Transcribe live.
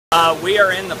We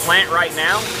are in the plant right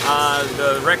now.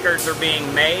 The records are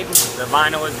being made. The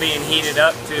vinyl is being heated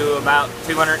up to about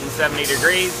 270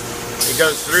 degrees. It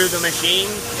goes through the machine.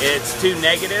 It's two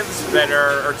negatives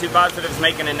or two positives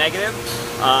making a negative.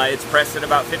 It's pressed at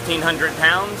about 1,500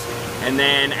 pounds. And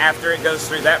then after it goes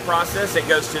through that process, it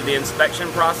goes to the inspection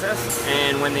process.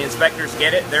 And when the inspectors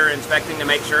get it, they're inspecting to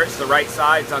make sure it's the right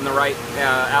size on the right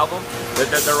album, that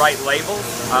they're the right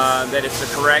labels, that it's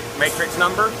the correct matrix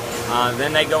number.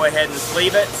 Then they go ahead and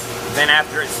sleeve it. Then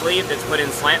after it's sleeved, it's put in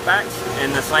slant backs,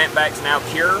 and the slant backs now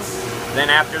cure. Then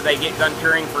after they get done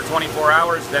curing for 24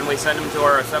 hours, then we send them to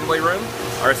our assembly room.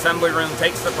 Our assembly room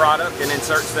takes the product and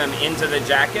inserts them into the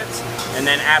jackets. And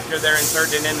then after they're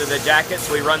inserted into the jackets,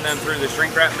 we run them through the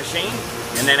shrink wrap machine.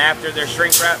 And then after they're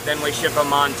shrink wrapped, then we ship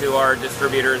them on to our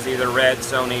distributors, either Red,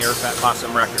 Sony, or Fat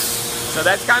Possum Records. So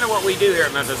that's kind of what we do here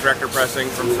at Memphis Record Pressing.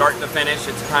 From start to finish,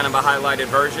 it's kind of a highlighted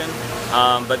version.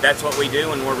 But that's what we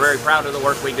do, and we're very proud of the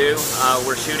work we do.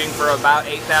 We're shooting for about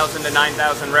 8,000 to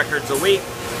 9,000 records a week.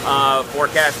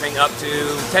 Forecasting up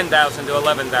to 10,000 to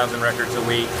 11,000 records a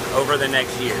week over the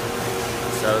next year.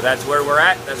 So that's where we're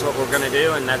at, that's what we're going to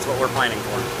do, and that's what we're planning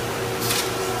for.